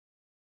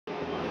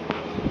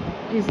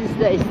This is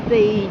the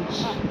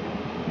stage.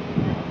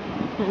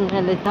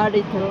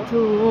 Military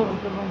tattoo.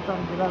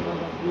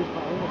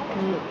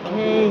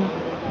 Okay.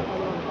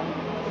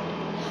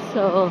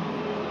 So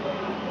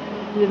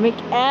they make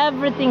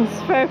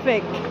everything's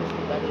perfect.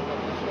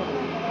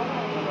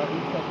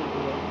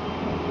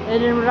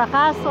 Edinburgh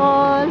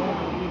Castle.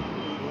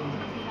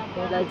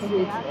 That's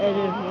it,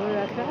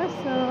 Edinburgh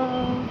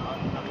Castle.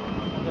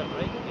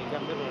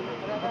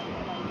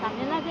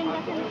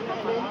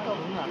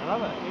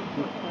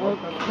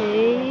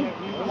 Okay.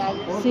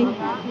 See,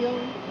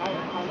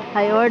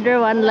 I order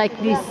one like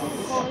this.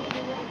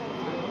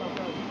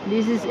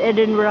 This is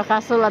Edinburgh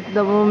Castle at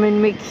the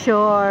moment. Make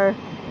sure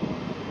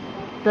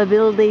the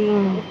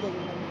building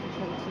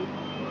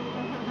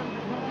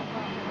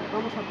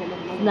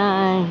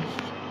nice.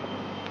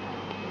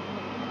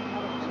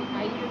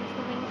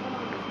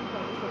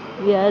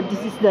 Yeah,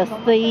 this is the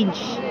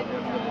stage.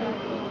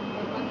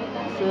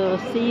 So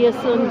see you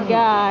soon,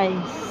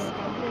 guys.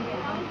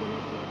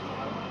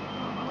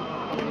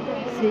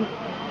 See,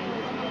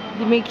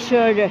 to make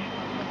sure that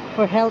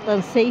for health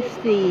and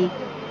safety,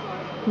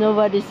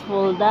 nobody's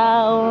fall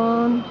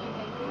down.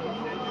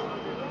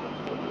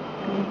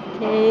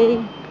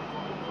 Okay.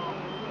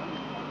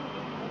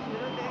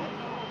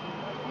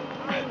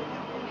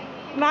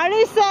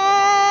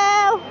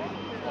 Marisol,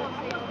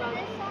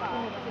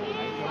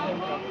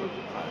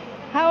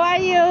 how are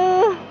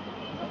you?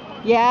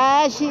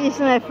 Yeah, she is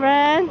my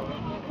friend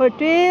for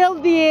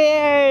 12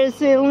 years.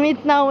 We'll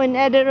meet now in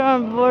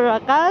Edinburgh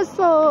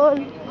Castle.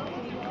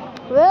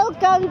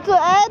 Welcome to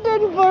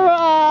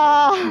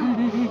Edinburgh.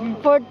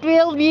 For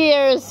 12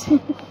 years.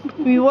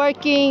 We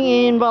working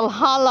in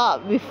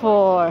Valhalla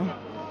before.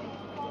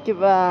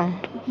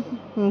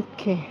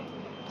 Okay.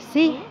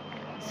 See?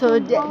 So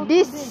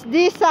this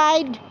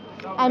side,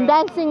 I'm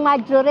dancing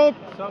majorette.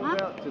 Sold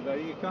out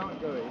today. You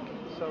can't go in.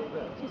 Sold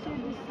out. She said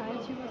this side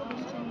she was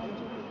dancing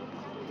majorette.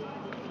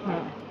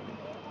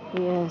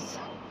 Yes.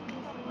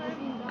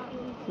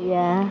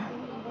 Yeah.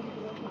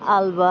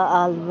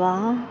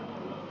 Alba.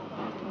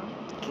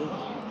 Okay.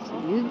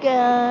 See you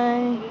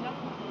guys.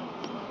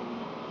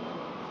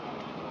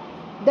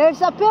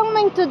 There's a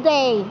filming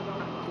today.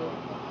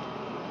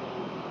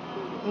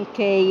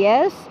 Okay,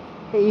 yes.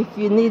 If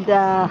you need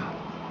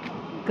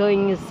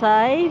going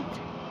inside,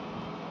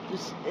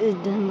 just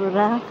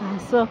Edinburgh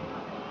Castle.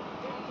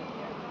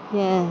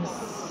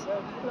 Yes.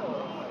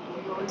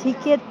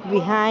 Ticket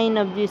behind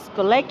of this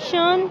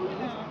collection.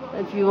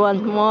 If you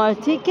want more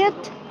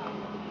ticket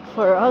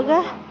for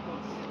Oga.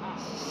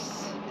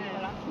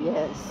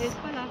 Yes.